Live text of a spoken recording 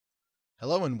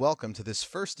Hello and welcome to this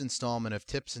first installment of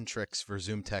Tips and Tricks for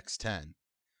ZoomText 10.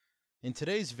 In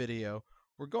today's video,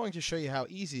 we're going to show you how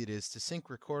easy it is to sync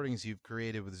recordings you've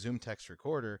created with ZoomText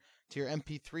Recorder to your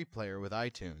MP3 player with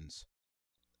iTunes.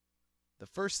 The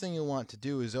first thing you'll want to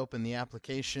do is open the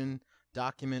application,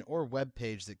 document, or web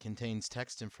page that contains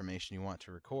text information you want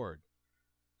to record.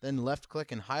 Then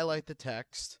left-click and highlight the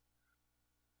text.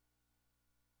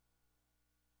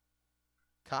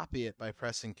 Copy it by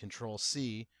pressing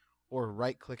Ctrl-C or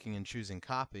right-clicking and choosing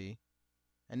Copy,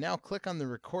 and now click on the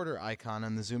recorder icon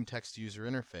on the ZoomText user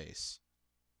interface.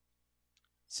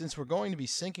 Since we're going to be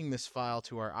syncing this file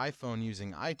to our iPhone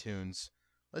using iTunes,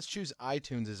 let's choose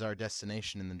iTunes as our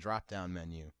destination in the drop-down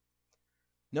menu.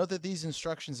 Note that these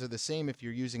instructions are the same if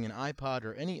you're using an iPod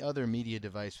or any other media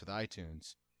device with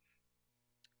iTunes.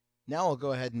 Now I'll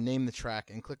go ahead and name the track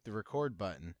and click the Record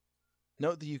button.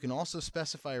 Note that you can also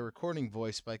specify a recording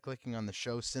voice by clicking on the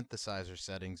Show Synthesizer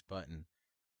Settings button.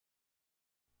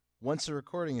 Once the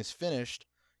recording is finished,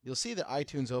 you'll see that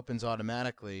iTunes opens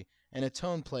automatically and a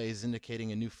tone plays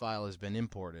indicating a new file has been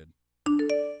imported.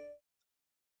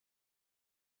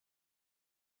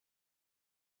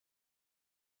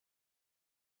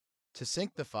 To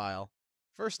sync the file,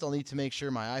 first I'll need to make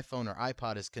sure my iPhone or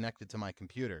iPod is connected to my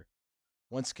computer.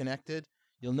 Once connected,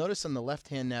 you'll notice on the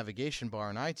left-hand navigation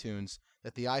bar in iTunes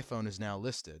that the iPhone is now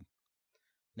listed.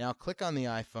 Now click on the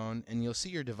iPhone and you'll see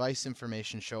your device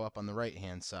information show up on the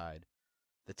right-hand side.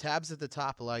 The tabs at the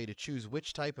top allow you to choose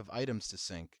which type of items to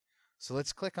sync, so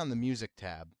let's click on the Music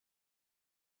tab.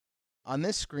 On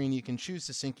this screen you can choose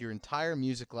to sync your entire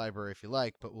music library if you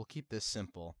like, but we'll keep this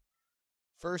simple.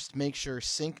 First, make sure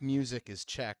Sync Music is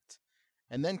checked,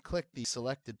 and then click the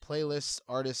selected Playlists,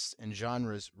 Artists, and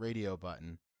Genres radio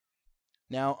button.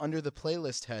 Now, under the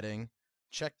Playlist heading,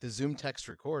 check the ZoomText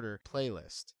Recorder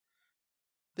playlist.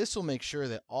 This will make sure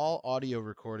that all audio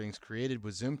recordings created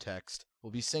with ZoomText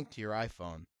will be synced to your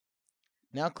iPhone.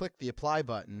 Now click the Apply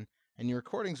button, and your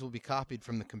recordings will be copied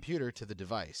from the computer to the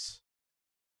device.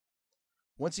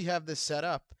 Once you have this set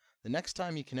up, the next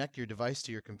time you connect your device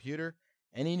to your computer,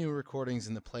 any new recordings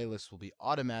in the playlist will be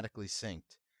automatically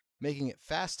synced, making it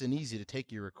fast and easy to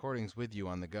take your recordings with you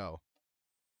on the go.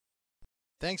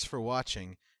 Thanks for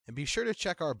watching, and be sure to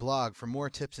check our blog for more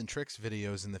tips and tricks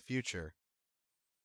videos in the future.